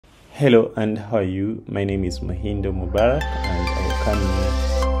Hello and how are you? My name is Mahindo Mubarak and I welcome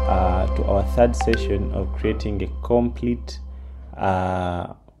you to our third session of creating a complete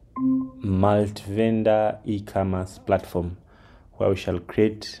multi-vendor e-commerce platform where we shall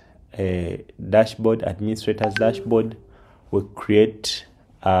create a dashboard, administrator's dashboard. We'll create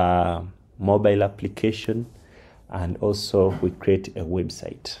a mobile application and also we create a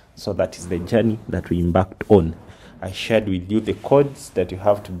website. So that is the journey that we embarked on. I shared with you the codes that you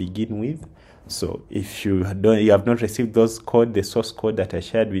have to begin with. So if you have not received those codes, the source code that I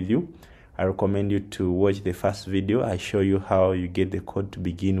shared with you, I recommend you to watch the first video. I show you how you get the code to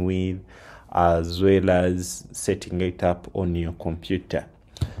begin with, as well as setting it up on your computer.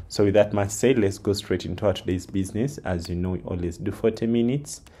 So with that much said, let's go straight into our today's business. As you know, we always do 40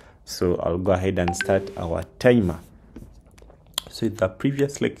 minutes. So I'll go ahead and start our timer. So in the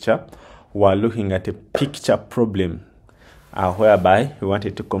previous lecture, we're looking at a picture problem whereby we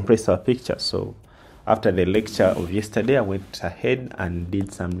wanted to compress our picture. So after the lecture of yesterday, I went ahead and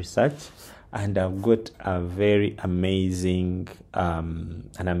did some research, and I've got a very amazing plugin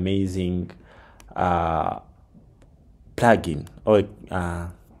or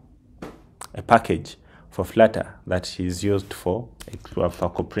a package for Flutter that is used for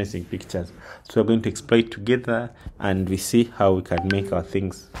compressing pictures. So we're going to explore it together and we see how we can make our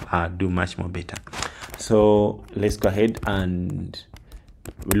things do much more better. So let's go ahead and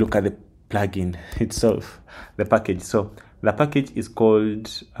we look at the plugin itself, the package. So the package is called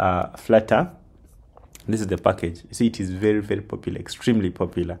Flutter. This is the package. You see, it is very, very popular, extremely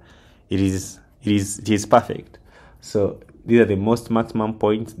popular. It is perfect. So these are the most maximum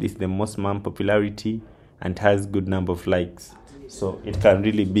points. This is the most maximum popularity and has good number of likes. So it can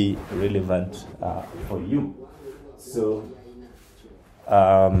really be relevant for you. So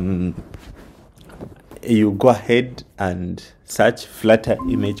you go ahead and search Flutter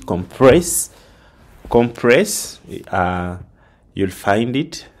image compress. You'll find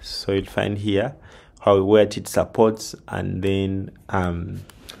it. So you'll find here where it supports, and then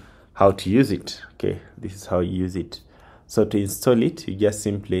how to use it. Okay, this is how you use it. So to install it, you just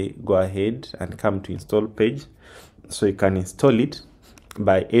simply go ahead and come to install page. So you can install it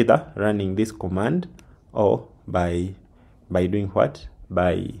by either running this command or by doing what?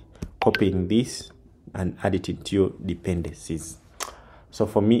 By copying this and add it into your dependencies. So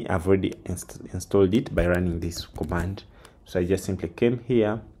for me, I've already installed it by running this command. So I just simply came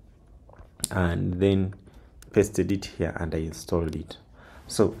here and then pasted it here and I installed it.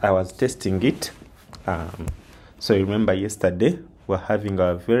 So I was testing it. So remember yesterday we're having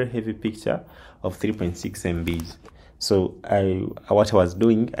a very heavy picture of 3.6 MB. So what I was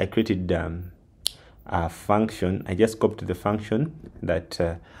doing, I created a function. I just copied the function that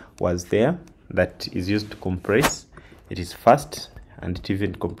was there that is used to compress. It is fast and it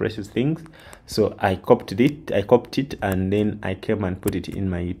even compresses things. So I copied it and then I came and put it in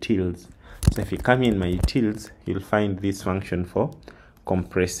my utils. So if you come in my utils, you'll find this function for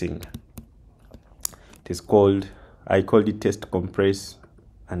compressing. It is called, I called it test compress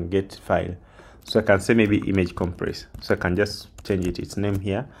and get file. So I can say maybe image compress. So I can just change its name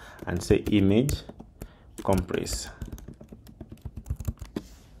here and say image compress.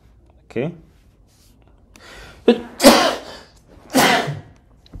 Okay.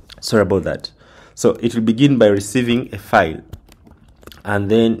 Sorry about that. So it will begin by receiving a file, and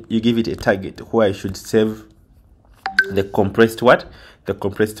then you give it a target where I should save the compressed the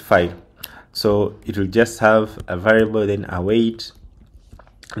compressed file. So it will just have a variable, then await.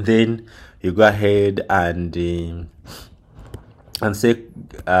 Then you go ahead and say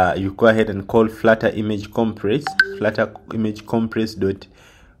you go ahead and call Flutter image compress, Flutter image compress dot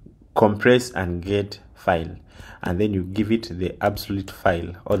compress and get file, and then you give it the absolute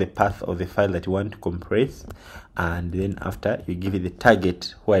file or the path of the file that you want to compress, and then after you give it the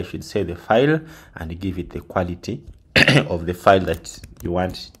target where I should save the file, and you give it the quality of the file that you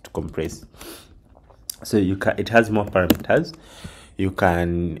want to compress. So it has more parameters. You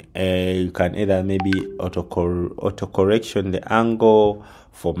can either maybe auto correction the angle,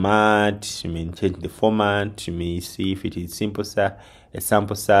 format. You may change the format. You may see if it is a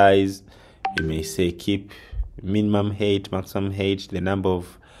sample size. You may say keep minimum height, maximum height, the number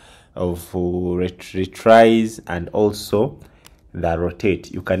of retries, and also the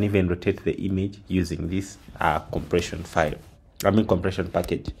rotate. You can even rotate the image using this compression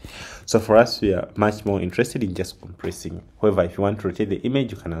package. So for us, we are much more interested in just compressing. However, if you want to rotate the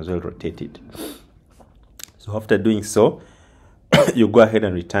image, you can as well rotate it. So after doing so, you go ahead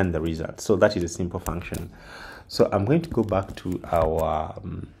and return the result. So that is a simple function. So I'm going to go back to our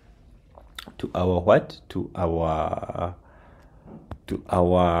to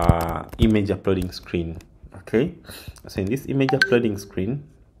our image uploading screen. Okay, so in this image uploading screen,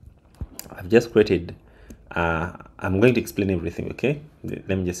 I've just created I'm going to explain everything. Okay, let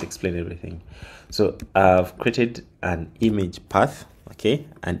me just explain everything. So I've created an image path. Okay,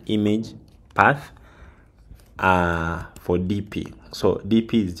 an image path for DP. So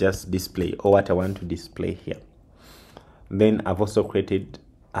DP is just display, or what I want to display here. Then I've also created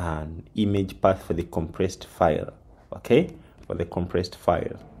an image path for the compressed file. Okay, for the compressed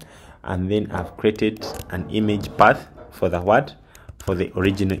file. And then I've created an image path for the what? For the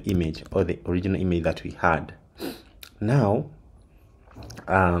original image, or the original image that we had. Now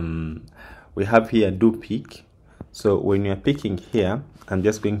we have here do pick. So when you're picking here, I'm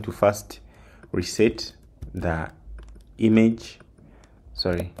just going to first reset the image.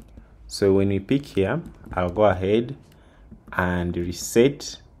 Sorry. So when we pick here, I'll go ahead and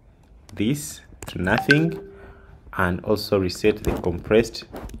reset this to nothing, and also reset the compressed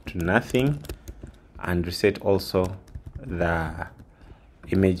to nothing, and reset also the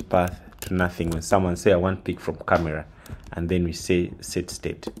image path to nothing. When someone say I want pick from camera, and then we say set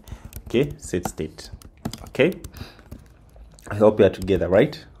state. Okay, set state. Okay, I hope we are together,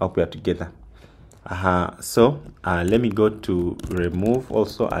 right? I hope we are together. So let me go to remove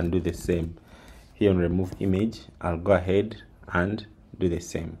also and do the same. Here on remove image, I'll go ahead and do the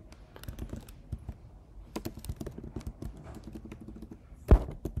same.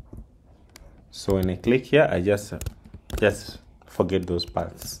 So when I click here, I just forget those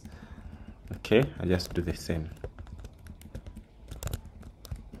paths. Okay, I just do the same.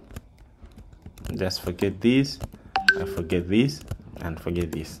 Just forget this, I forget this, and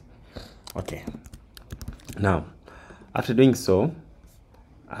forget this. Okay. Now, after doing so,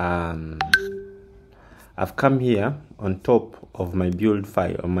 I've come here on top of my build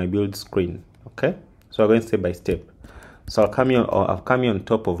file, on my build screen. Okay, so I'm going step by step. So I've come here on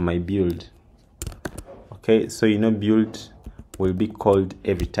top of my build. Okay, so you know build will be called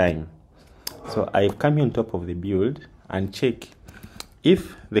every time. So I come here on top of the build and check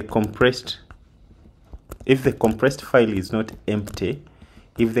if the compressed file is not empty.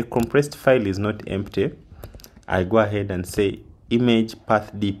 If the compressed file is not empty, I go ahead and say image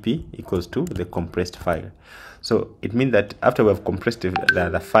path dp equals to the compressed file. So it means that after we have compressed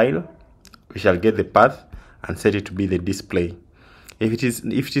the file, we shall get the path and set it to be the display. If it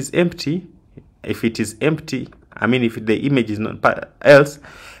is empty, if the image is not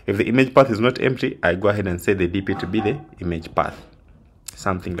if the image path is not empty, I go ahead and say the dp to be the image path,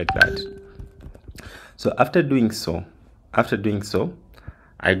 something like that. So after doing so,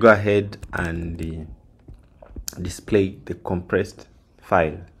 I go ahead and display the compressed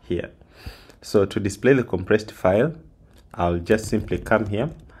file here. So to display the compressed file, I'll just simply come here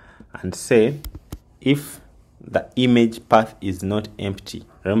and say if the image path is not empty.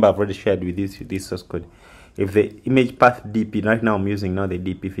 Remember, I've already shared with you this source code. If the image path dp, right now I'm using now the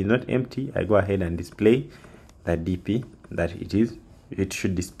dp, if it's not empty, I go ahead and display the dp that it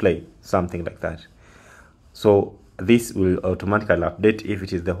should display, something like that. So this will automatically update if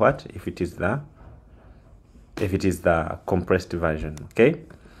it is the what? If it is the compressed version. Okay,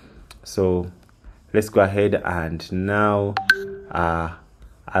 so let's go ahead, and now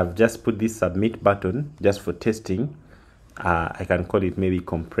I've just put this submit button just for testing. I can call it maybe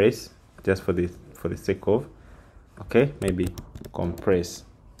compress, just for the sake of, okay, maybe compress.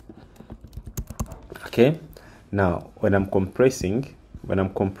 Okay, now when I'm compressing,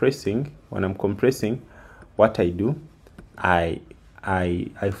 what I do, I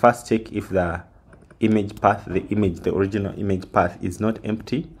first check if the image path, the original image path is not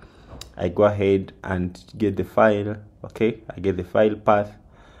empty. I go ahead and get the file. Okay, I get the file path,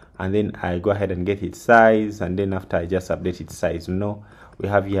 and then I go ahead and get its size, and then after I just update its size. You know, we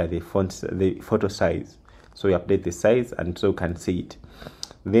have here the font, the photo size, so we update the size and so you can see it.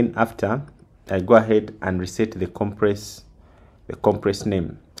 Then after, I go ahead and reset the compress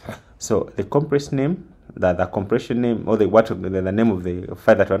name. So the compress name, the compression name, or the name of the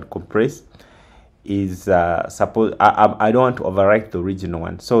file that I want to compress is suppose I don't want to overwrite the original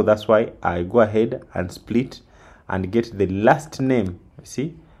one, so that's why I go ahead and split and get the last name.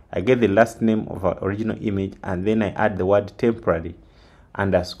 See, I get the last name of our original image, and then I add the word temporary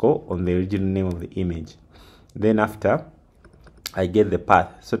underscore on the original name of the image. Then after, I get the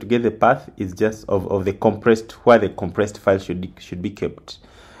path. So to get the path is just of the compressed, where the compressed file should be kept.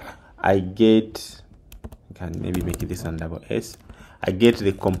 I can maybe make this on double S. I get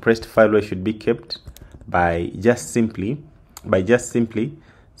the compressed file where it should be kept by just simply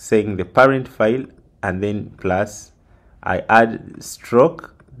saying the parent file, and then plus I add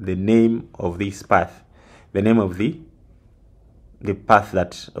stroke the name of this path, the name of the the path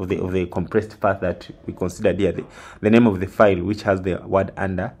that of the compressed path that we considered here, the name of the file, which has the word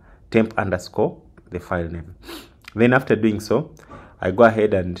under temp underscore the file name. Then after doing so, I go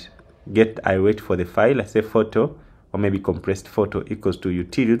ahead and I wait for the file. I say photo, or maybe compressed photo, equals to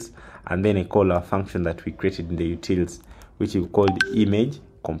utils, and then I call our function that we created in the utils, which we called image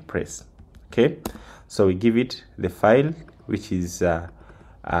compress. Okay, so we give it the file, which is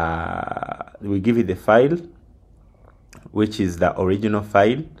we give it the file, which is the original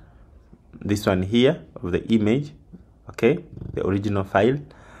file, this one here of the image, okay, the original file,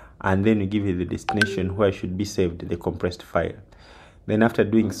 and then we give it the destination where it should be saved, the compressed file. Then after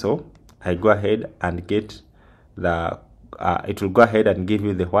doing so, I go ahead and get the it will go ahead and give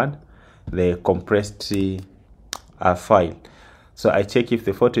you the compressed file. So I check if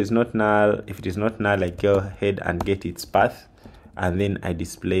the photo is not null. If it is not null, I go ahead and get its path, and then I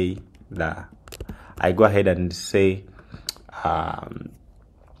display I go ahead and say the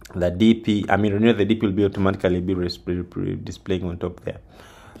DP, the DP will be automatically displaying on top there.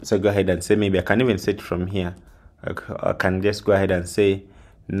 So go ahead and say, maybe I can even set it from here. I can just go ahead and say,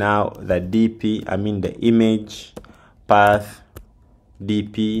 now the DP, the image path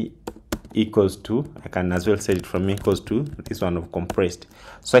DP equals to, I can as well set it from equals to this one of compressed,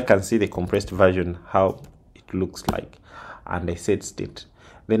 so I can see the compressed version, how it looks like, and I set state.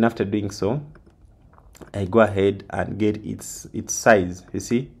 Then after doing so, I go ahead and get its size. You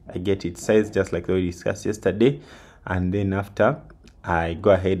see, I get its size just like we discussed yesterday, and then after I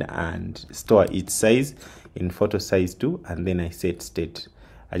go ahead and store its size in photo size too, and then I set state.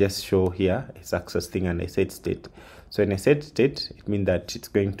 I just show here its access thing, and I set state. So when I set state, it means that it's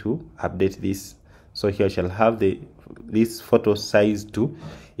going to update this. So here I shall have this photo size too.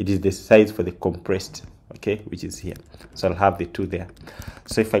 It is the size for the compressed, okay, which is here. So I'll have the two there.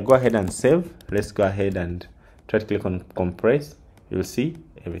 So if I go ahead and save, let's go ahead and try to click on compress. You'll see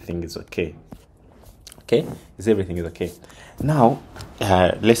everything is okay. Okay, everything is okay. Now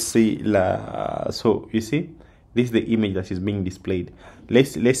let's see. So you see, this is the image that is being displayed.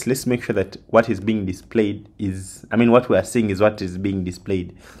 Let's make sure that what is being displayed is, what we are seeing is what is being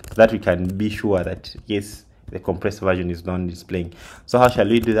displayed, so that we can be sure that yes, the compressed version is not displaying. So how shall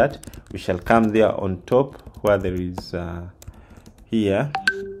we do that? We shall come there on top where there is here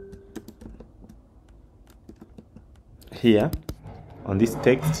on this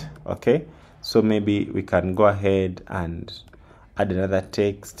text. Okay, so maybe we can go ahead and add another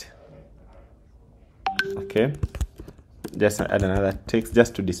text. Okay, just add another text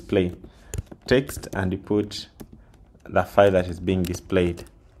just to display text, and you put the file that is being displayed.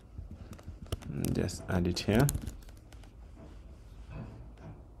 Just add it here.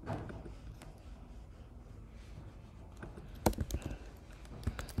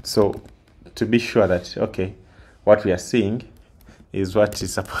 So to be sure that okay, what we are seeing is what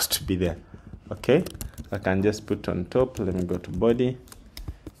is supposed to be there. Okay, I can just put on top. Let me go to body.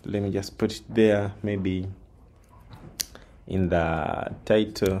 Let me just put it there, maybe in the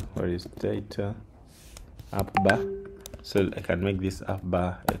title. Where is title? Up bar. So I can make this up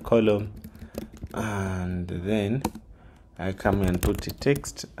bar a column, and then I come and put the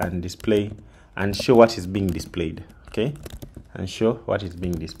text and display and show what is being displayed. Okay, and show what is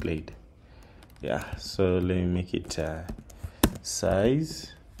being displayed. Yeah, so let me make it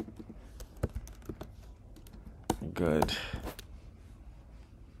size. Good.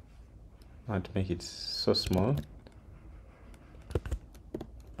 Not make it so small.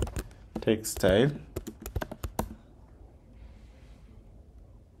 Text style.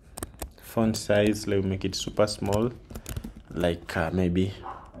 Font size, let me make it super small, like maybe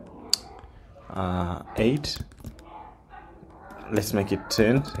 8. Let's make it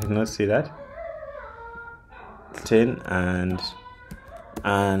 10. You not see that? 10, and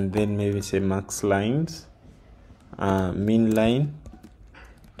then maybe say max lines, min line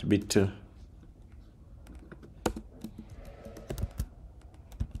to be 2.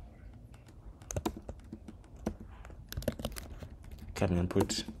 Come and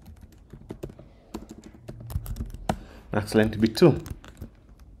put max line to be 2.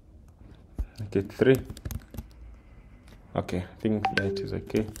 Okay, 3. Okay, I think that is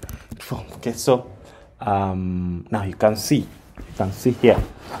okay. 4. Okay, so now you can see here.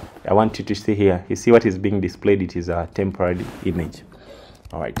 I want you to see here. You see what is being displayed. It is a temporary image.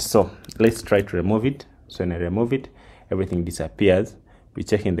 All right, so let's try to remove it. So when I remove it, everything disappears. We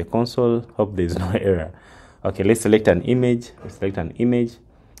check in the console. Hope there is no error. Okay, let's select an image.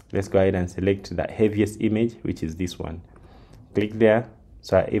 Let's go ahead and select the heaviest image, which is this one. Click there.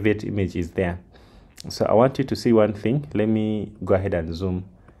 So our heaviest image is there. So I want you to see one thing. Let me go ahead and zoom.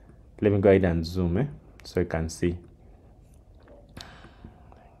 So you can see.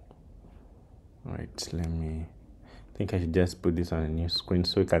 right, let me, I think I should just put this on a new screen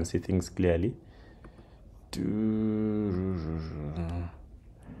so you can see things clearly.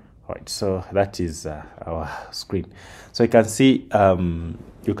 All right, so that is our screen. So you can see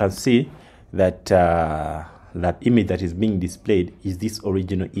that that image that is being displayed is this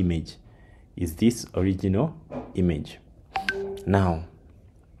original image. Now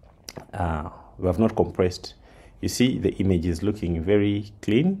we have not compressed. You see the image is looking very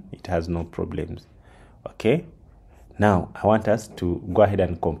clean, it has no problems. Okay, now I want us to go ahead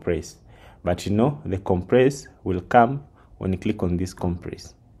and compress, but you know the compress will come when you click on this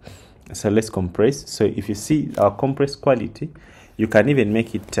compress. So let's compress. So if you see our compress quality, you can even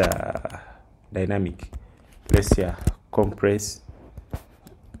make it dynamic. Let's see, compress.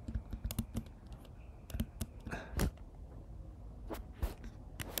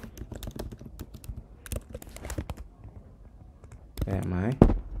 Am I?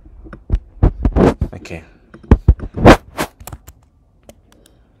 Okay.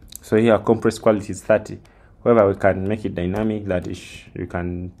 So here compress quality is 30. However, we can make it dynamic, that is, you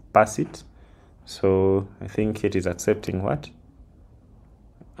can pass it. So I think it is accepting what?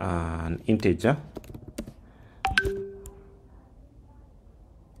 An integer.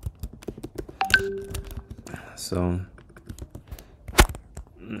 So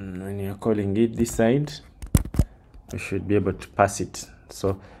when you're calling it this side, you should be able to pass it.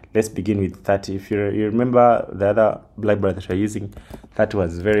 So let's begin with 30. If you remember the other library that we're using, 30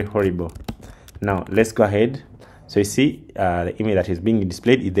 was very horrible. Now let's go ahead. So you see the image that is being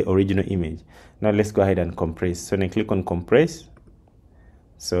displayed is the original image. Now let's go ahead and compress. So when I click on compress,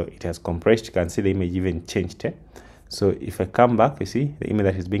 so it has compressed. You can see the image even changed. So if I come back, you see the image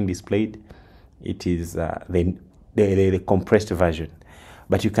that is being displayed, it is the compressed version.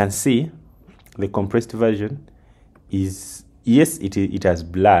 But you can see the compressed version is, yes, it has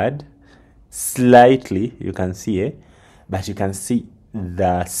blurred slightly, you can see, but you can see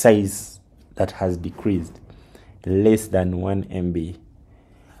the size that has decreased, less than 1 MB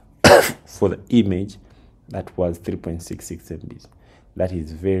for the image that was 3.66 MB. That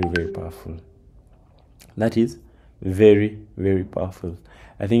is very, very powerful. That is very, very powerful.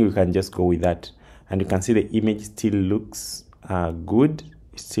 I think we can just go with that, and you can see the image still looks good.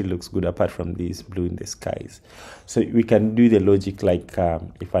 It still looks good apart from this blue in the skies. So we can do the logic like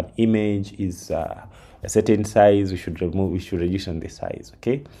if an image is a certain size, we should reduce on the size.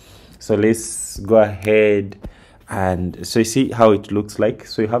 Okay, so let's go ahead, and so you see how it looks like.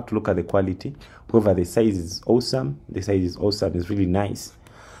 So you have to look at the quality. However, the size is awesome. The size is awesome. It's really nice.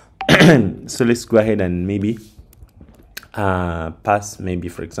 So let's go ahead and maybe pass, maybe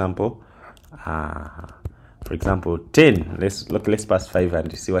for example 10. Let's pass 5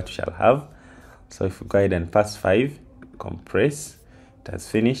 and see what we shall have. So if we go ahead and pass 5, compress, it has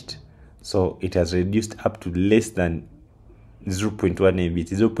finished. So it has reduced up to less than 0.1 MB,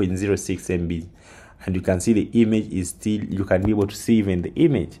 0.06 MB, and you can see the image is still, you can be able to see even the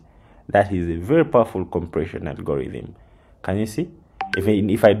image. That is a very powerful compression algorithm. Can you see?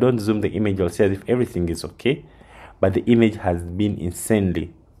 If I don't zoom the image, I'll see as if everything is okay, but the image has been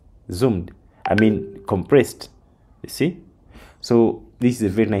insanely zoomed, compressed. You see? So this is a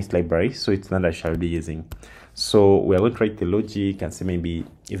very nice library, so it's not that I shall be using. So we are going to write the logic and say maybe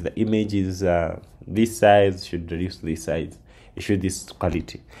if the image is this size, should reduce this size, it should this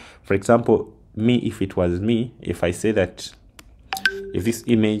quality. For example, if it was me, if I say that if this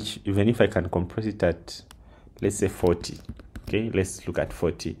image, even if I can compress it at, let's say 40, okay, let's look at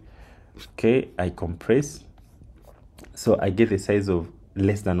 40. Okay, I compress, so I get the size of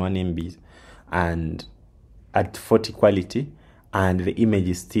less than 1 MB and at 40 quality, and the image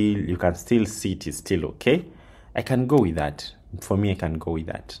is still, you can still see it is still okay. I can go with that. For me, I can go with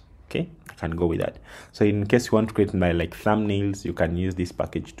that. Okay, I can go with that. So in case you want to create my like thumbnails, you can use this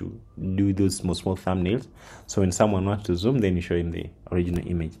package to do those small thumbnails. So when someone wants to zoom, then you show him the original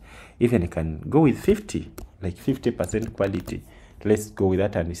image. Even I can go with 50, like 50% quality. Let's go with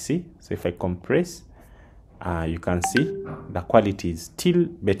that and you see. So if I compress, you can see the quality is still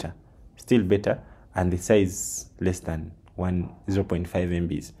better, and the size less than 0.5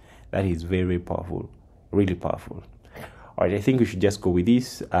 MB. That is very, very powerful, really powerful. All right, I think we should just go with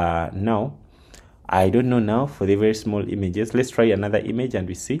this. Now, I don't know now for the very small images. Let's try another image and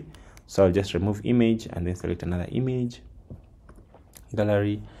we see. So I'll just remove image and then select another image.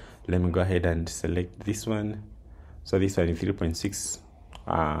 Gallery. Let me go ahead and select this one. So this one is 3.6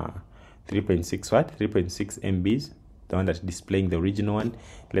 MBs, the one that's displaying the original one.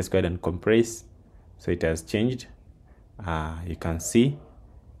 Let's go ahead and compress. So it has changed. You can see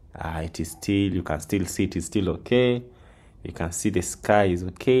it is still, you can still see it is still okay. You can see the sky is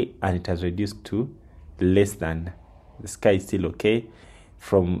okay, and it has reduced to less than. The sky is still okay.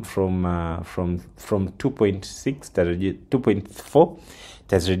 From 2.6 to 2.4,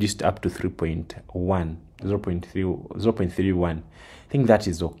 it has reduced up to 3.1, 0.31. I think that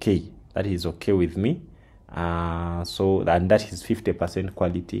is okay. That is okay with me. So, and that is 50%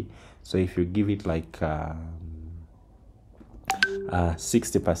 quality. So if you give it like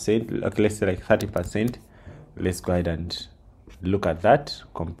 60%, okay, let's say like 30%, let's go ahead and look at that.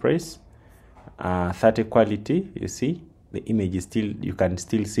 Compress 30 quality. You see the image is still, you can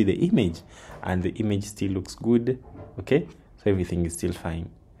still see the image, and the image still looks good. Okay, so everything is still fine.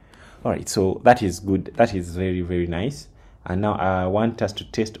 All right, so that is good. That is very, very nice. And now I want us to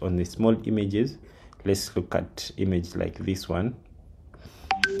test on the small images. Let's look at image like this one.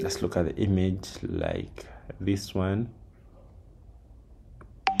 Let's look at the image like this one.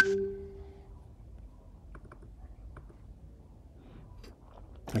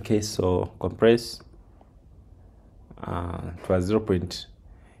 Okay, so compress. It was 0.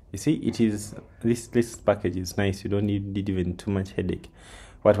 You see, it is this package is nice. You don't need even too much headache.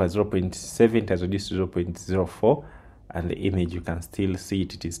 What was 0.7, it has reduced to 0.04, and the image, you can still see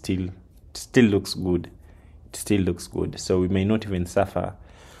it. It still looks good. It still looks good. So we may not even suffer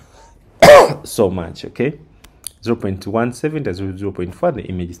so much. Okay, 0.17 as 0.4, the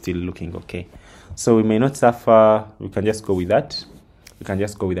image is still looking okay. So we may not suffer. We can just go with that. We can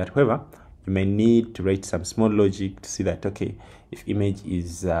just go with that. However, you may need to write some small logic to see that, okay, if image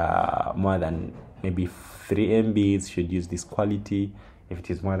is more than maybe 3 MBs, should use this quality. If it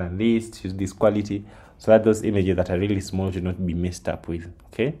is more than this, use this quality, so that those images that are really small should not be messed up with.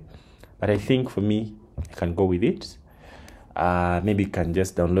 Okay, but I think for me, I can go with it. Maybe you can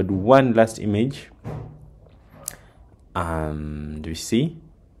just download one last image. Do you see?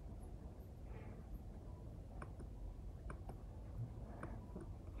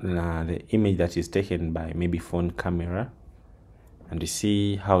 The image that is taken by maybe phone camera, and you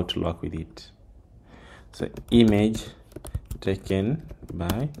see how to work with it. So image taken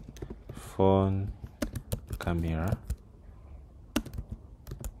by phone camera.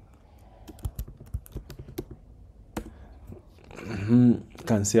 You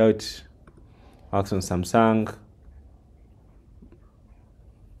can see how it works on Samsung.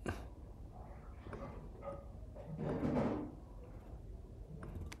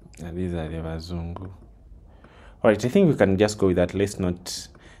 And these are the Bazungu. All right, I think we can just go with that. Let's not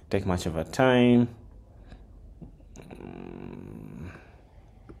take much of our time.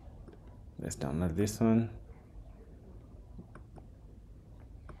 Let's download this one.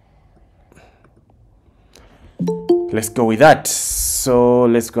 Let's go with that. So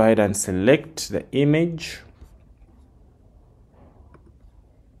let's go ahead and select the image.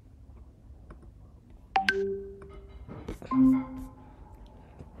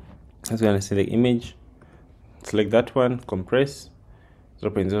 Let's go and select image. Select that one, compress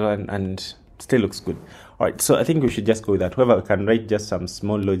 0.01, and still looks good. All right, so I think we should just go with that. However, we can write just some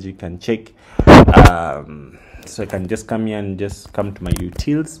small logic and check. So I can just come here and just come to my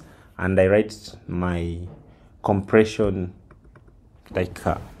utils, and I write my compression, like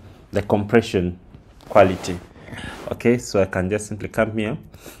the compression quality. Okay, so I can just simply come here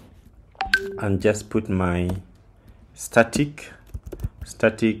and just put my static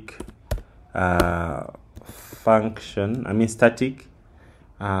function,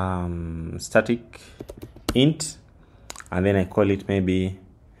 static int, and then I call it maybe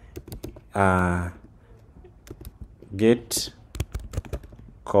get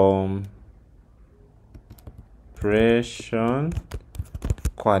compression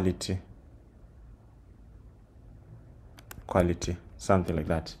quality, something like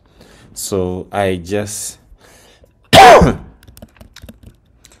that. So I just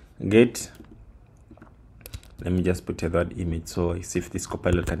get, let me just put a third image, so I see if this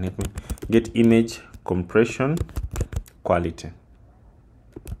Copilot can help me. Get image compression quality.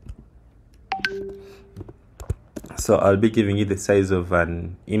 So I'll be giving it the size of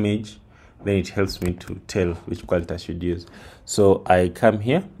an image, then it helps me to tell which quality I should use. So I come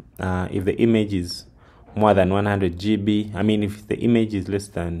here, if the image is more than 100 GB, if the image is less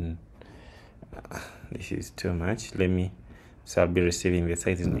than, this is too much, so I'll be receiving the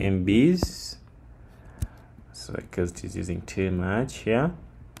size in MBs. So because it is using too much here,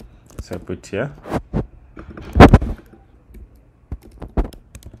 so I put here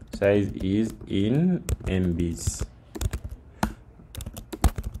size is in MBs.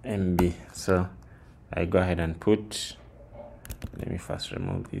 MB. So I go ahead and put, let me first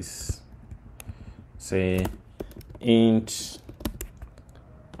remove this, say int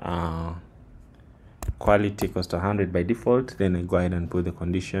quality equals to 100 by default. Then I go ahead and put the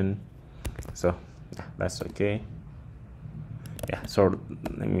condition. So yeah, that's okay. Yeah, so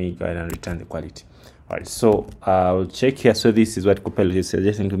let me go ahead and return the quality. All right, so I'll check here. So this is what Copilot is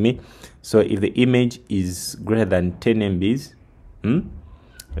suggesting to me. So if the image is greater than 10 MBs,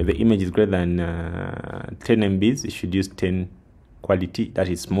 if the image is greater than 10 MBs, it should use 10 quality. That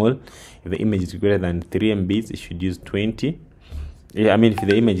is small. If the image is greater than 3 MBs, it should use 20. I mean, if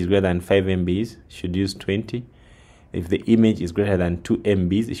the image is greater than 5 MBs, it should use 20. If the image is greater than 2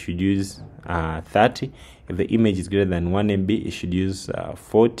 MBs, it should use 30. If the image is greater than 1 MB, it should use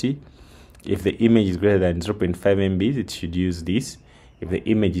 40. If the image is greater than 0.5 MBs, it should use this. If the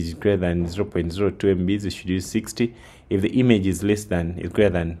image is greater than 0.02 MBs, it should use 60. If the image is less than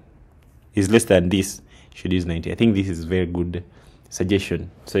this, it should use 90. I think this is very good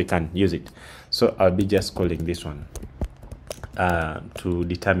suggestion, so you can use it. So I'll be just calling this one to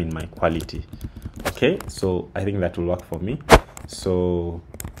determine my quality. Okay, so I think that will work for me. So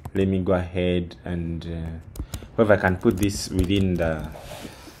let me go ahead and if I can put this within the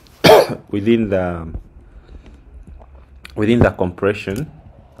within the compression.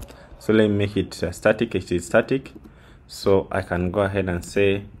 So let me make it static. It is static, so I can go ahead and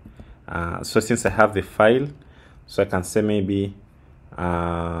say so since I have the file, so I can say maybe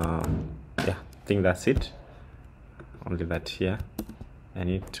yeah, I think that's it. Only that here I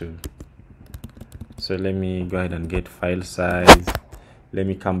need to. So let me go ahead and get file size. Let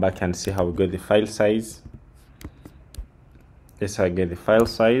me come back and see how we got the file size. Yes, I get the file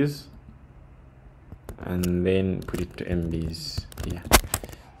size and then put it to MBs here.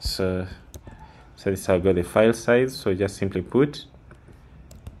 So this is how I got the file size. So just simply put,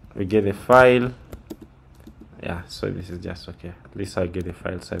 we get the file. Yeah, so this is just okay. This is how I get the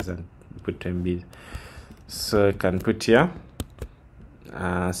file size and put to MBs. So I can put here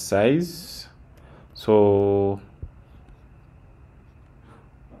size. So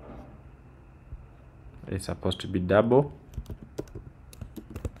it's supposed to be double.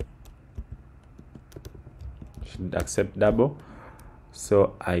 Should accept double.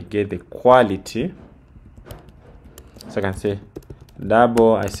 So I get the quality. So I can say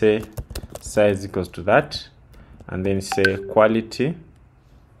double. I say size equals to that, and then say quality.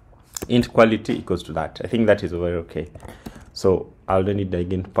 Int quality equals to that. I think that is very okay. So I'll then need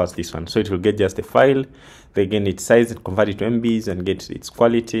again to pass this one. So it will get just the file, then again its size, convert it to MBs and get its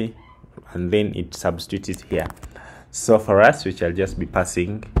quality, and then it substitutes it here. So for us, we shall just be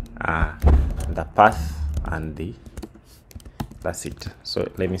passing the path and that's it. So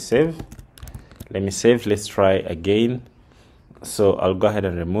let me save. Let's try again. So I'll go ahead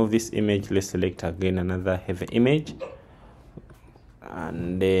and remove this image. Let's select again another heavy image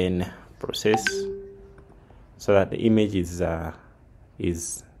and then process, so that the image is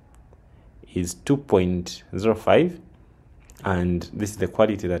 2.05, and this is the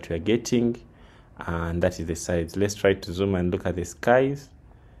quality that we are getting, and that is the size. Let's try to zoom and look at the skies.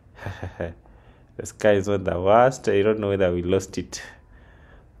 The sky is not the worst. I don't know whether we lost it.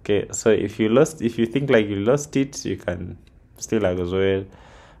 Okay, so if you think like you lost it, you can still as well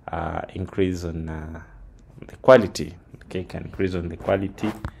increase on the quality. Okay, you can increase on the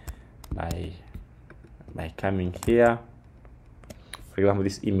quality by coming here. For example,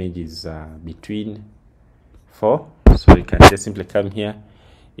 this image is between 4, so you can just simply come here.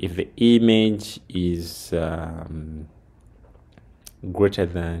 If the image is greater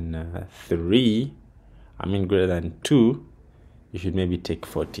than 3, greater than 2, you should maybe take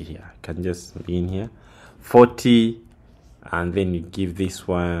 40 here. You can just be in here 40, and then you give this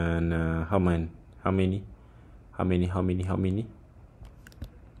one how many?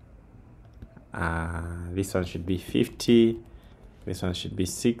 This one should be 50, this one should be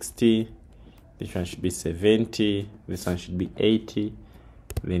 60, this one should be 70, this one should be 80,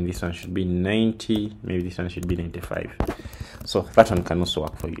 then this one should be 90, maybe this one should be 95. So that one can also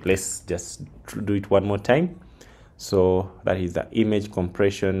work for you. Let's just do it one more time. So that is the image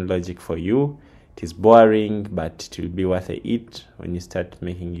compression logic for you. It is boring, but it will be worth it when you start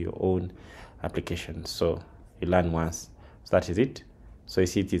making your own application. So you learn once. So that is it. So you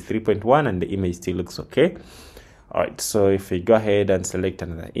see it is 3.1 and the image still looks okay. All right, so if we go ahead and select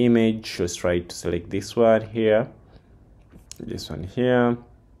another image, let's try to select this one here, this one here.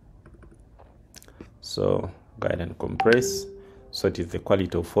 So go ahead and compress. So it is the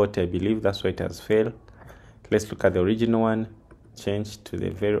quality of 40, I believe. That's why it has failed. Let's look at the original one. Change to the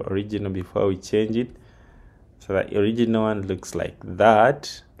very original before we change it. So the original one looks like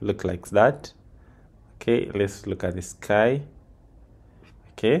that. Okay, let's look at the sky.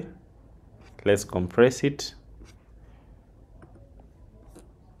 Okay, let's compress it.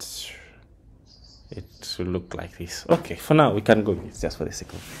 it should look like this. Okay, for now we can go with this just for the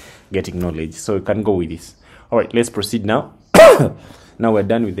sake of getting knowledge. So we can go with this. All right, let's proceed now. Now we're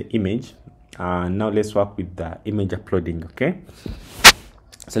done with the image. Now let's work with the image uploading. Okay,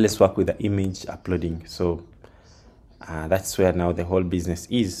 so let's work with the image uploading. So that's where now the whole business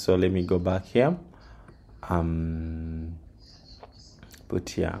is. So let me go back here. Put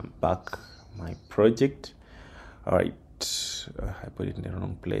here back my project. All right, I put it in the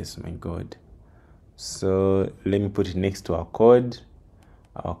wrong place, my god. So let me put it next to our code.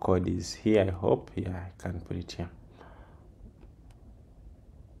 Our code is here, I hope. Yeah, I can put it here.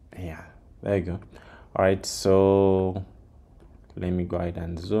 Yeah, there you go. All right, so let me go ahead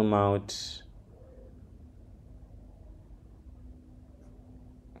and zoom out.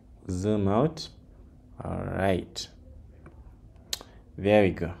 Zoom out. All right, there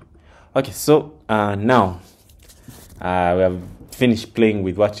we go. Okay, so now we have finished playing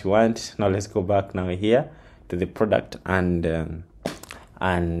with what you want. Now let's go back now here to the product and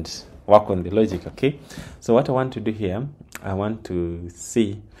work on the logic. Okay, so what I want to do here, I want to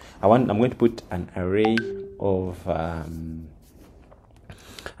see, I'm going to put an array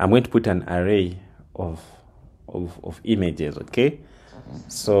of images. Okay,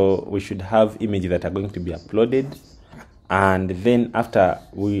 so we should have images that are going to be uploaded, and then after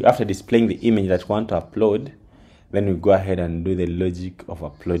displaying the image that we want to upload, then we go ahead and do the logic of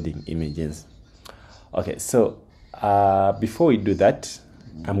uploading images. Okay, so before we do that,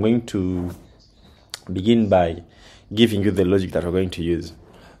 I'm going to begin by giving you the logic that we're going to use.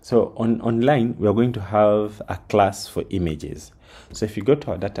 So online, we are going to have a class for images. So if you go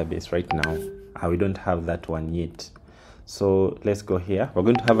to our database right now, we don't have that one yet. So let's go here. We're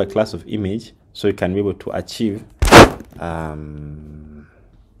going to have a class of image, so you can be able to achieve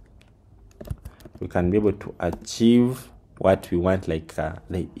what we want, like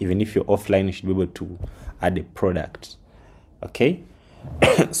even if you're offline, you should be able to add a product. Okay.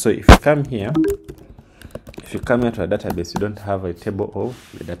 So if you come here to a database, you don't have a table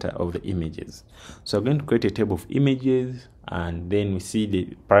of the data of the images. So we're going to create a table of images, and then we see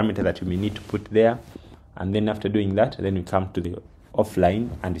the parameter that we may need to put there. And then after doing that, then we come to the offline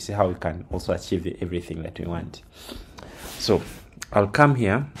and we see how we can also achieve everything that we want. So I'll come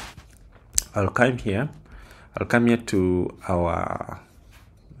here to our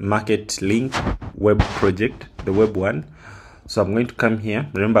MarketLink web project, the web one. So I'm going to come here.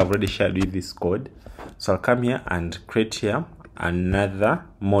 Remember, I've already shared with this code. So I'll come here and create here another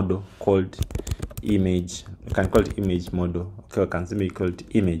model called image. You can call it image model. Okay, we can maybe call it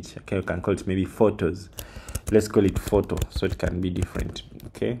image. Okay, we can call it maybe photos. Let's call it photo so it can be different.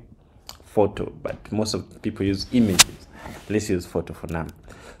 Okay, photo, but most of people use images. Let's use photo for now.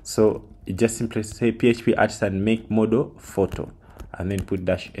 So you just simply say PHP artisan make model photo and then put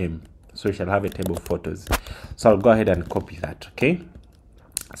 -m. So we shall have a table of photos. So I'll go ahead and copy that. Okay,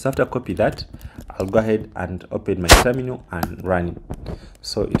 so after copy that, I'll go ahead and open my terminal and run it.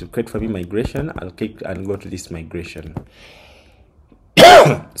 So it will create for me migration. I'll click and go to this migration.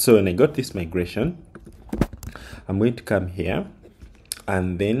 So when I got this migration, I'm going to come here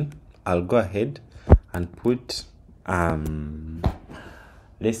and then I'll go ahead and put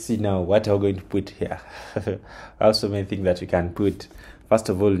let's see now what I'm going to put here. Also many things that we can put. First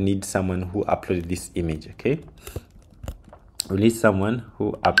of all, need someone who uploaded this image. Okay, we need someone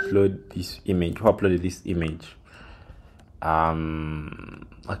who uploaded this image.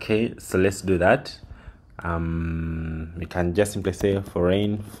 Okay, so let's do that. We can just simply say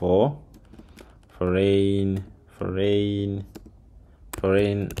foreign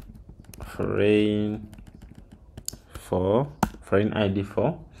ID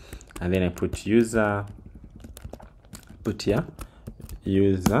 4, and then I put user,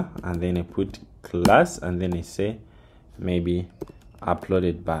 and then I put class, and then I say maybe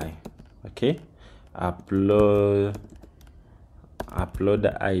uploaded by. Okay, upload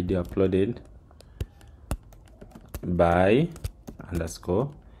ID uploaded by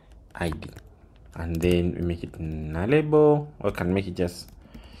 _ ID, and then we make it nullable, or can make it just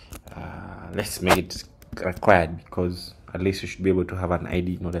let's make it required, because at least you should be able to have an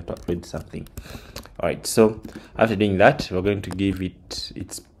ID in order to upload something. All right, so after doing that, we're going to give it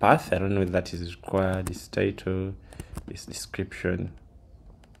its path. I don't know if that is required, this title, this description,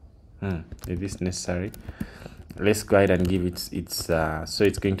 if this is necessary. Let's go ahead and give it its so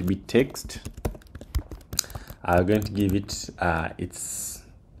it's going to be text. We're going to give it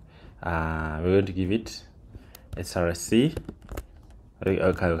we're going to give it src. We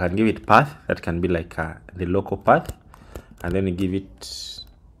can give it path that can be like the local path, and then we give it,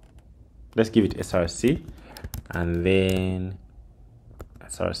 let's give it src, and then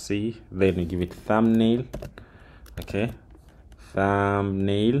src, then we give it thumbnail. Okay,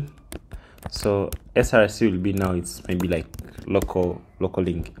 thumbnail. So src will be now, it's maybe like local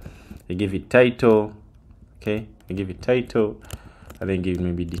link. You give it title. Okay, you give it title, and then give it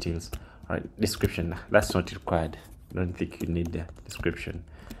maybe details. All right, description, that's not required. I don't think you need the description.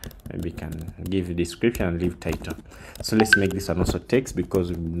 Maybe you can give the description and leave title. So let's make this one also text, because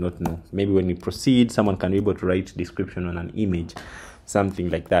we do not know, maybe when we proceed someone can be able to write description on an image, something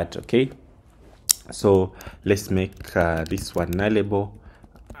like that. Okay, so let's make this one nullable.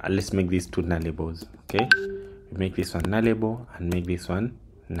 Let's make these two nullables. Okay, we make this one nullable and make this one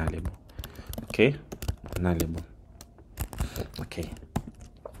nullable. Okay, nullable. Okay,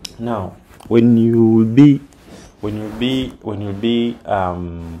 now when you'll be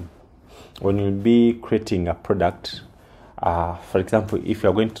creating a product, for example, if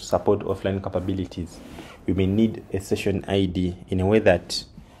you're going to support offline capabilities, you may need a session ID, in a way that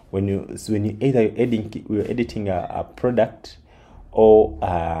when you're editing a product, or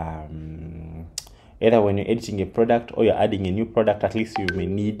either when you're editing a product or you're adding a new product, at least you may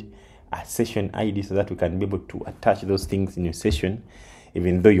need a session ID, so that we can be able to attach those things in your session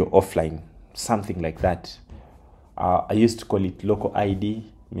even though you're offline, something like that. I used to call it local ID,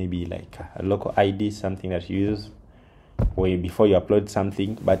 maybe like a local ID, something that you use way before you upload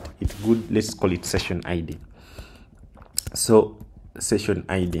something, but it's good, let's call it session ID. So session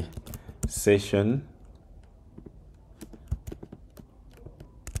ID, session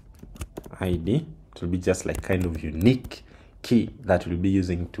ID, it will be just like kind of unique key that we'll be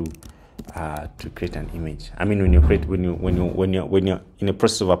using to create an image. I mean, when you're in the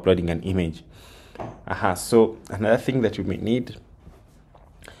process of uploading an image. So another thing that we may need,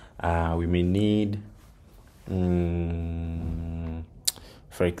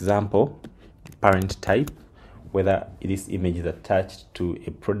 for example, parent type, whether this image is attached to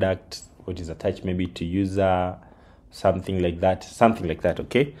a product or it is attached maybe to user, something like that.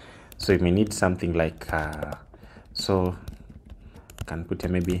 Okay, so you may need something like so I can put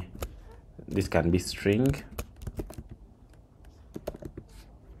maybe this can be string,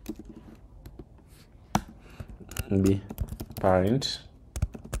 maybe parent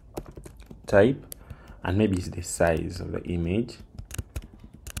type, and maybe it's the size of the image.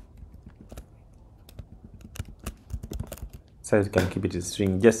 Size, you can keep it a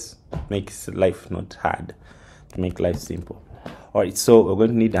string, just makes life not hard, to make life simple. All right, so we're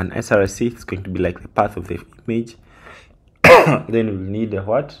going to need an src. It's going to be like the path of the image. Then we'll need a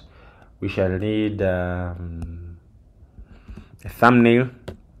what? We shall need a thumbnail.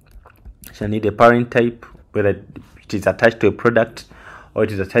 We shall need a parent type, whether it is attached to a product or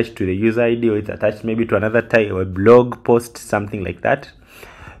it is attached to the user ID, or it's attached maybe to another type or a blog post, something like that.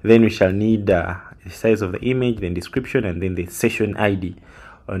 Then we shall need the size of the image, then description, and then the session ID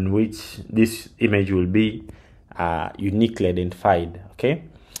on which this image will be uniquely identified. Okay,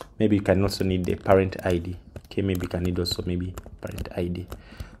 maybe you can also need the parent ID. Okay, maybe you can need also maybe parent ID.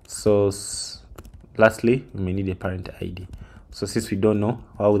 So lastly, we may need a parent ID. So since we don't know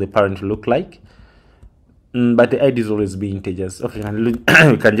how the parent will look like, but the ID is always be integers. Okay, we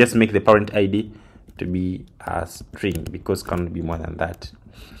can just make the parent ID to be a string, because it can't be more than that.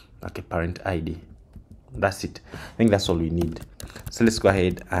 Okay, parent ID, that's it. I think that's all we need. So let's go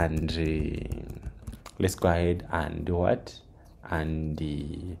ahead and do what? And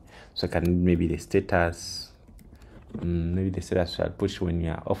so I can maybe the status, maybe the status I'll push when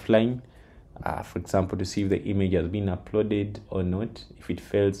you are offline, for example, to see if the image has been uploaded or not. If it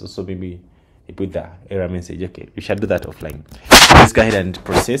fails, also maybe it put the error message. Okay, we shall do that offline. Let's go ahead and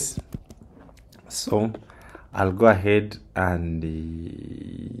process. So I'll go ahead and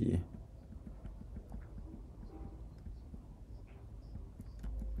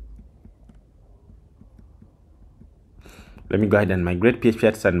let me go ahead and migrate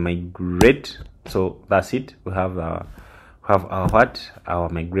PHP and migrate. So that's it. We have our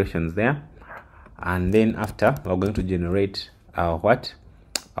migrations there, and then after we're going to generate our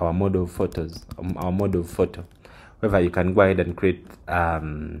model photos, our model photo. However, you can go ahead and create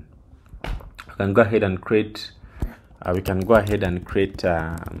we can go ahead and create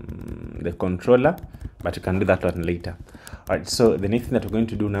the controller, but you can do that one later. All right, so the next thing that we're going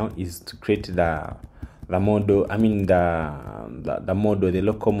to do now is to create the model, the model, the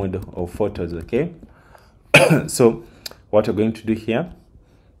local model of photos. Okay, so what we're going to do here,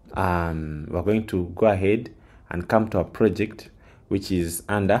 we're going to go ahead and come to our project, which is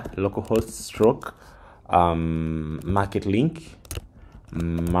under localhost stroke MarketLink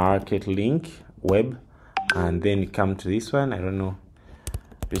web, and then come to this one. I don't know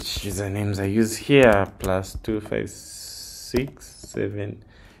which usernames I use here, +256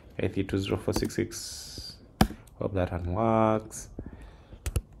 25678320466. Hope that one works.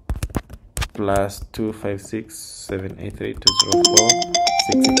 Plus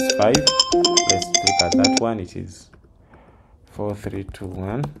 2567832046665. Let's look at that one. It is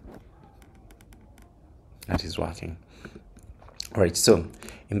 4321. That is working. All right, so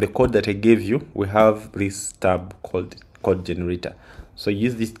in the code that I gave you, we have this tab called code generator. So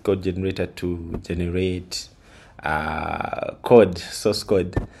use this code generator to generate source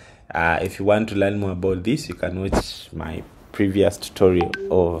code. If you want to learn more about this, you can watch my previous tutorial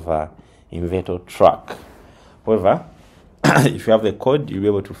of Inventor track. However, if you have the code, you'll be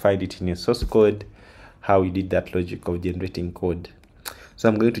able to find it in your source code, how we did that logic of generating code. So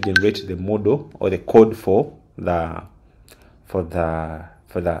I'm going to generate the model or the code for the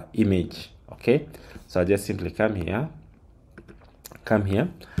image. Okay, so I'll just simply come here,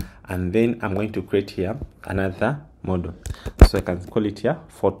 and then I'm going to create here another model. So I can call it here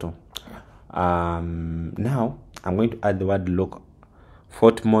photo. Now I'm going to add the word local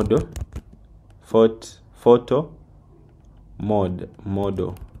photo model, photo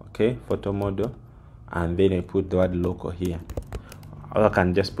model. Okay, photo model, and then I put the word local here. Or I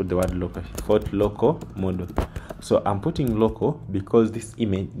can just put the word local, photo local model. So I'm putting local because these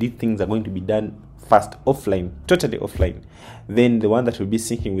things are going to be done first offline, totally offline. Then the one that will be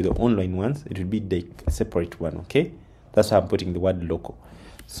syncing with the online ones, it will be the separate one. Okay, that's why I'm putting the word local.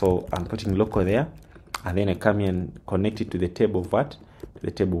 So I'm putting local there, and then I come here and connect it to the table of what? To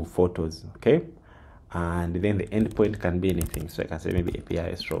the table of photos. Okay, and then the endpoint can be anything. So I can say maybe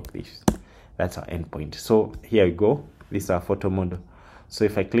API stroke this. That's our endpoint. So here we go. This is our photo model. So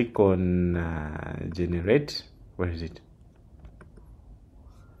if I click on generate, where is it?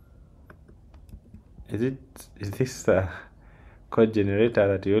 Is this code generator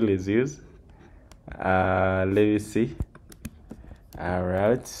that you always use? Let me see.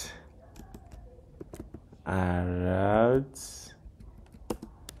 Routes.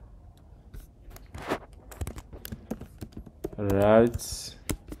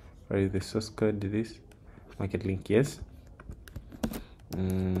 Where is the source code? This MarketLink, yes.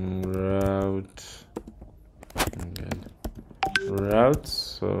 Routes.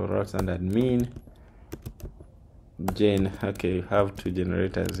 So routes and admin. Gen. Okay, you have two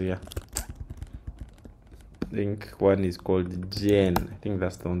generators here. I think one is called Gen. I think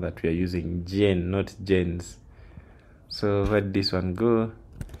that's the one that we are using. Gen, not gens. So where did this one go?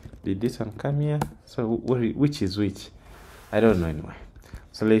 Did this one come here? So which is which? I don't know anyway.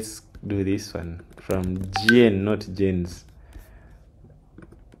 So let's do this one from Gen, not gens.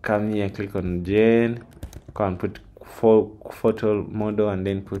 Come here, click on Gen, go and put photo model, and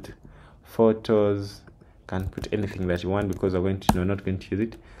then put photos. Can put anything that you want because we're not going to use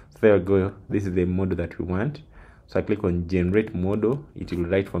it. So there we go. This is the model that we want. So I click on generate model. It will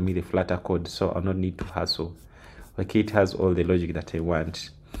write for me the Flutter code, so I'll not need to hassle. Okay, it has all the logic that I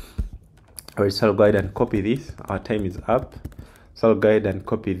want. Alright, so I'll go ahead and copy this. Our time is up. So I'll go ahead and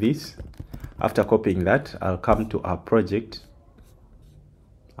copy this. After copying that, I'll come to our project.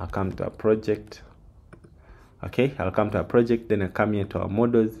 Okay, I'll come to our project, then I come here to our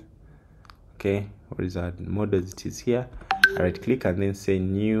models. Okay, where is our models? It is here. I right click and then say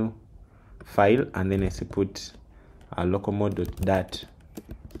new file, and then I say put our local model.dat.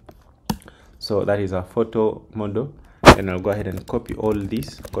 So that is our photo model. Then I'll go ahead and copy all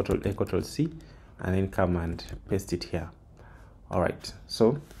this, Ctrl A, Ctrl C, and then come and paste it here. All right,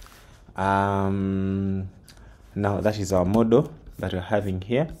 so now that is our model that we're having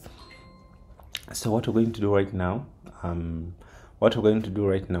here. So what we're going to do right now,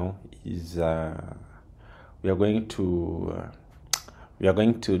 is we are going to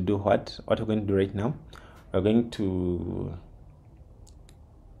do what? What we're going to do right now, we are going to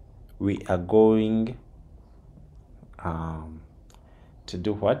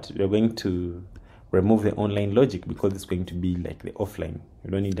do what? We are going to remove the online logic because it's going to be like the offline. You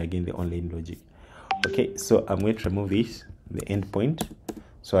don't need again the online logic. Okay, so I'm going to remove this, the endpoint.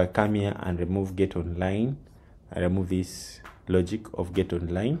 So I come here and remove get online. I remove this logic of get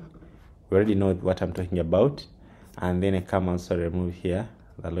online. We already know what I'm talking about. And then I come also remove here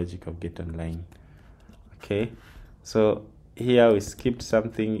the logic of get online. Okay, so here we skipped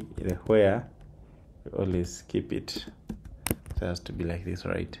something where we always skip it. So it has to be like this,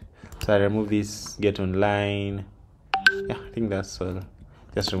 right? So I remove this get online. Yeah, I think that's all.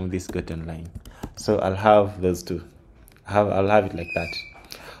 Just remove this get online. So I'll have those two. I'll have it like that.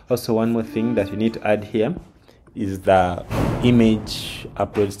 Also, one more thing that you need to add here is the image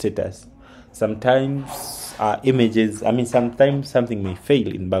upload status. Sometimes images, I mean, sometimes something may fail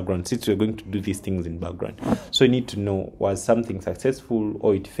in background since we're going to do these things in background. So you need to know, was something successful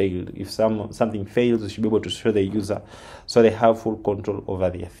or it failed? If something fails, you should be able to show the user so they have full control over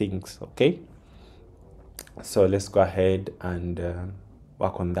their things. Okay, so let's go ahead and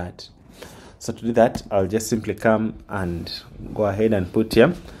work on that. So to do that, I'll just simply come and go ahead and put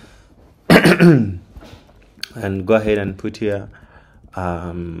here and go ahead and put here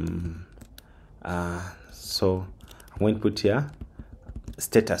so I'm going to put here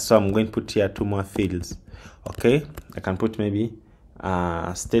status. So I'm going to put here 2 more fields. Okay, I can put maybe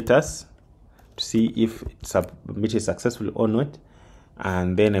status to see if it's submitted successfully or not,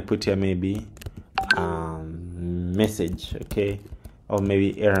 and then I put here maybe message, okay, or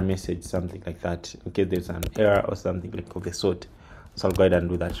maybe error message, something like that, in case there's an error or something like of the sort. So I'll go ahead and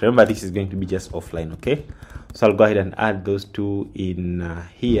do that. Remember, this is going to be just offline. Okay, so I'll go ahead and add those 2 in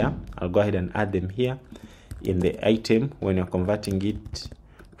here. I'll go ahead and add them here in the item. When you're converting it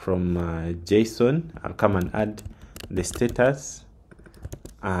from JSON, I'll come and add the status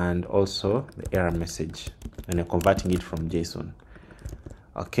and also the error message when you're converting it from JSON.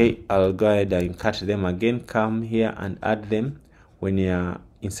 Okay, I'll go ahead and cut them again. Come here and add them when you're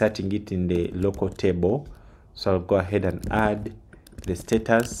inserting it in the local table. So I'll go ahead and add the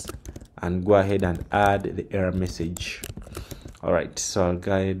status and go ahead and add the error message. All right, so I'll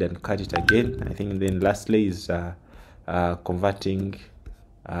go ahead and cut it again. I think then lastly is converting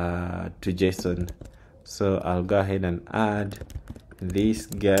to JSON. So I'll go ahead and add this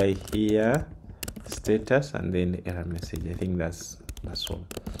guy here, status, and then the error message. I think that's all.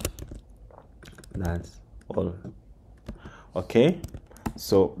 That's all. Okay,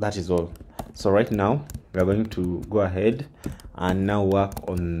 so that is all. So right now we're going to go ahead and now work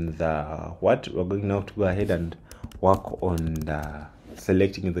on the what we're going now to go ahead and work on the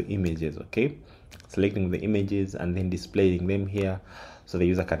selecting the images. Okay, selecting the images and then displaying them here so the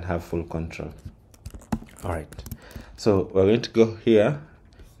user can have full control. All right, so we're going to go here.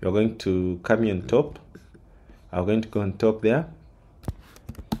 You're going to come here on top. I'm going to go on top there.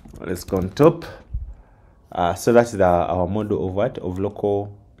 Let's go on top. So that's our model of what, of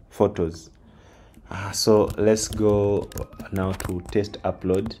local photos. So let's go now to test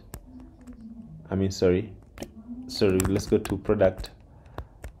upload. Let's go to product,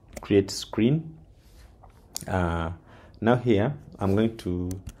 create screen. Now here I'm going to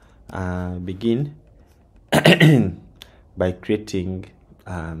begin by creating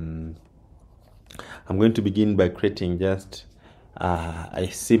just a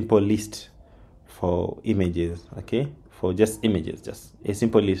simple list for images. Okay, for just images, just a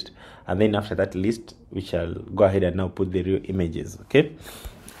simple list, and then after that list we shall go ahead and now put the real images. Okay,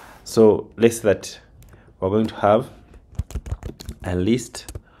 so let's say that we're going to have a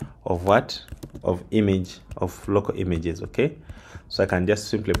list of what, of local images. Okay, so I can just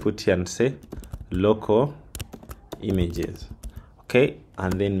simply put here and say local images. Okay,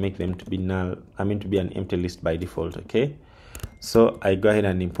 and then make them to be null, to be an empty list by default. Okay, so I go ahead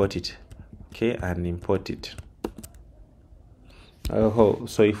and import it. Okay, and import it. So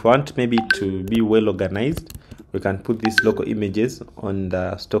if you want maybe to be well organized, we can put these local images on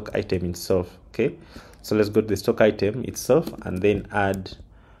the stock item itself. Okay, so let's go to the stock item itself and then add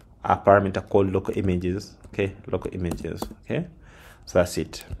a parameter called local images. Okay, local images. Okay, so that's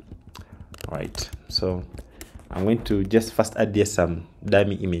it. All right, so I'm going to just first add here some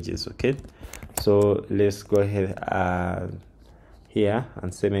dummy images. Okay, so let's go ahead here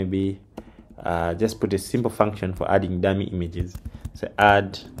and say maybe just put a simple function for adding dummy images. So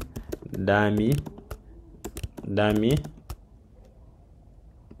add dummy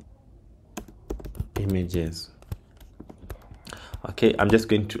images. Okay, I'm just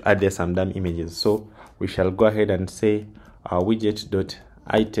going to add there some dummy images. So we shall go ahead and say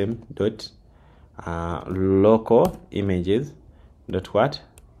widget.item local images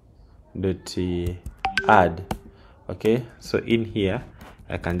add. Okay, so in here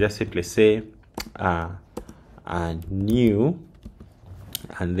I can just simply say new,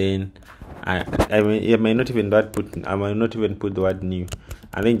 and then I might not even put the word new,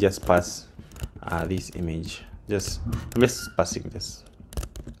 and then just pass this image, just passing this,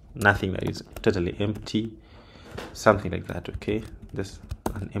 nothing, that is totally empty, something like that. Okay, just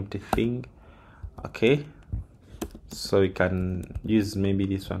an empty thing. Okay, so we can use maybe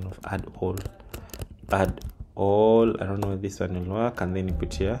this one of add all. I don't know if this one will work, and then you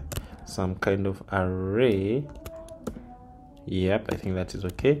put here some kind of array. Yep, I think that is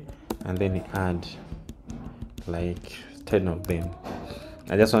okay, and then you add like 10 of them.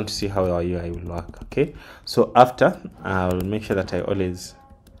 I just want to see how our UI will work. Okay, so after I'll make sure that I always,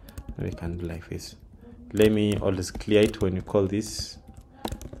 we can do like this, let me always clear it when you call this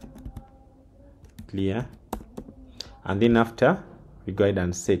clear, and then after we go ahead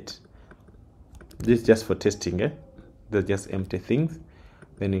and set this just for testing. They're just empty things.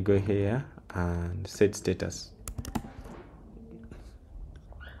 Then you go here and set status.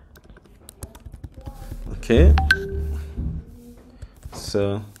 Okay,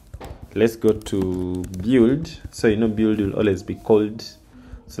 so let's go to build. So you know build will always be called,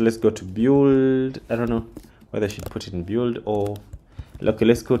 so let's go to build. I don't know whether I should put it in build or okay,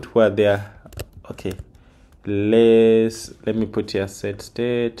 let's go to where there. Okay, let me put here set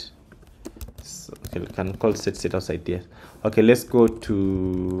state. So, okay, we can call set state outside there. Okay, let's go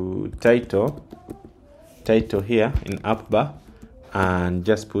to title here in app bar and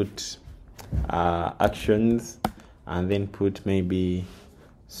just put actions, and then put maybe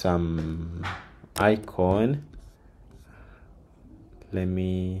some icon. Let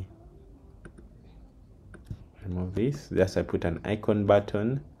me remove this. Just I put an icon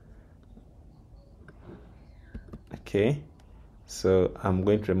button. Okay, so I'm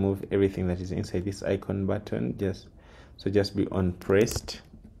going to remove everything that is inside this icon button, just be on pressed,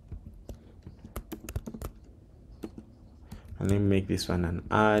 and then make this one an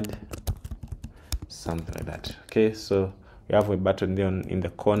add, something like that. Okay, so we have a button there in the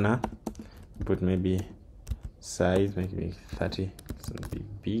corner. Put maybe size, maybe 30, something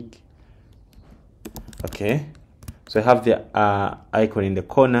big. Okay, so I have the icon in the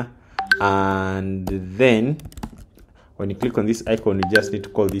corner, and then when you click on this icon, you just need to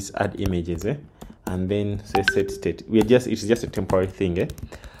call this add images, and then say set state. It's just a temporary thing,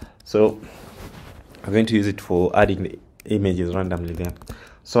 so I'm going to use it for adding the images randomly there.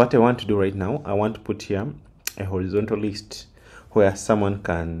 So what I want to do right now, I want to put here a horizontal list where someone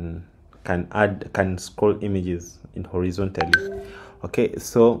can scroll images in horizontally. Okay,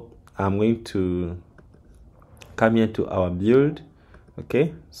 so I'm going to come here to our build.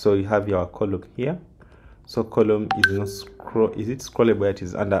 Okay, so you have your column here. So column is not scrollable? It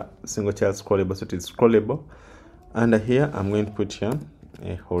is under single child scrollable, so it is scrollable. Under here, I'm going to put here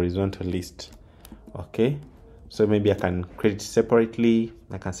a horizontal list. Okay, so maybe I can create it separately.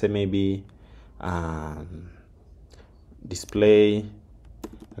 I can say maybe display.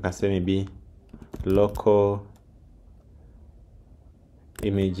 I can say maybe local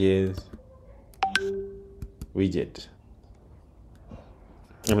images widget.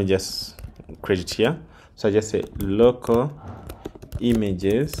 Let me just create it here. So I just say local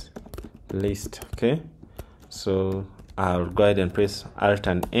images list. Okay, so I'll go ahead and press Alt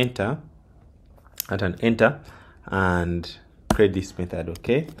and enter, and create this method.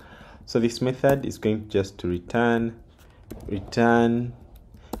 Okay, so this method is going just to return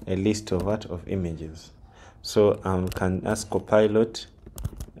a list of of images. So I can ask Copilot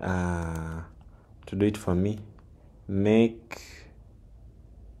to do it for me. Make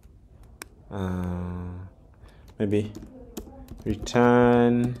maybe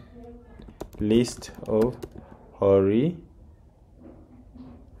return list of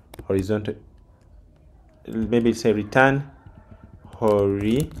horizontal, maybe say return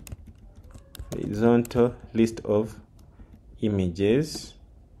horizontal list of images.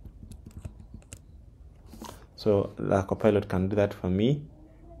 So the Copilot can do that for me.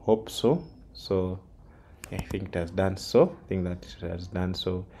 Hope so. So I think it has done so.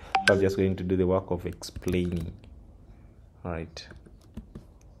 I'm just going to do the work of explaining. All right,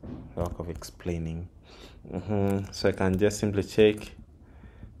 work of explaining. So I can just simply check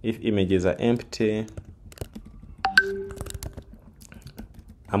if images are empty.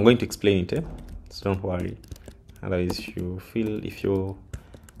 I'm going to explain it, so don't worry. Otherwise, if you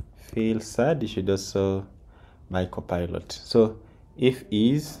feel sad, you should also buy Copilot. So if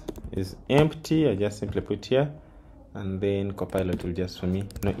is empty, I just simply put here, and then Copilot will just for me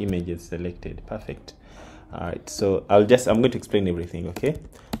no images selected. Perfect. All right, so I'm going to explain everything. Okay,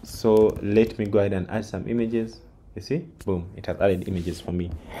 so let me go ahead and add some images. You see, boom, it has added images for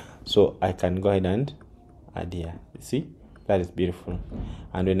me. So I can go ahead and add here. You see, that is beautiful.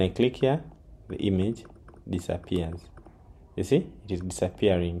 And when I click here, the image disappears. You see, it is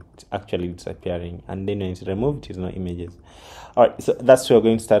disappearing. It's actually disappearing. And then when it's removed, it is no images. All right, so that's where we're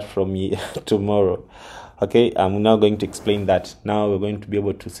going to start from tomorrow. Okay, I'm now going to explain that. Now we're going to be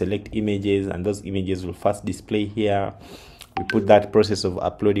able to select images, and those images will first display here. We put that process of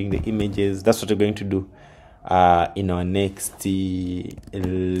uploading the images. That's what we're going to do in our next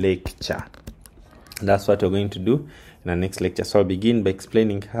lecture. That's what we're going to do in our next lecture. So I'll begin by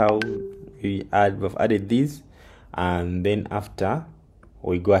explaining how we've added these, and then after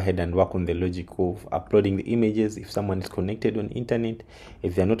we go ahead and work on the logic of uploading the images. If someone is connected on internet,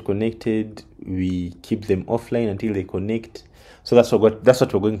 if they're not connected, we keep them offline until they connect. So that's what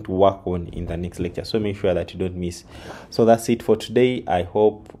we're going to work on in the next lecture. So make sure that you don't miss. So that's it for today. I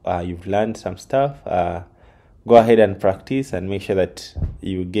hope you've learned some stuff. Go ahead and practice and make sure that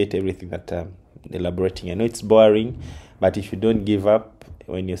you get everything that I'm elaborating. I know it's boring, but if you don't give up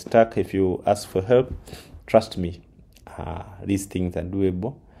when you're stuck, if you ask for help, trust me, these things are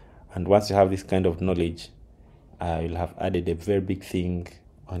doable. And once you have this kind of knowledge, you'll have added a very big thing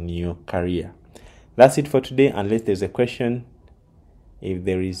on your career. That's it for today, unless there's a question. If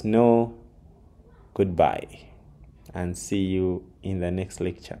there is no, goodbye, and see you in the next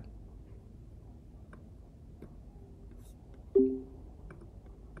lecture.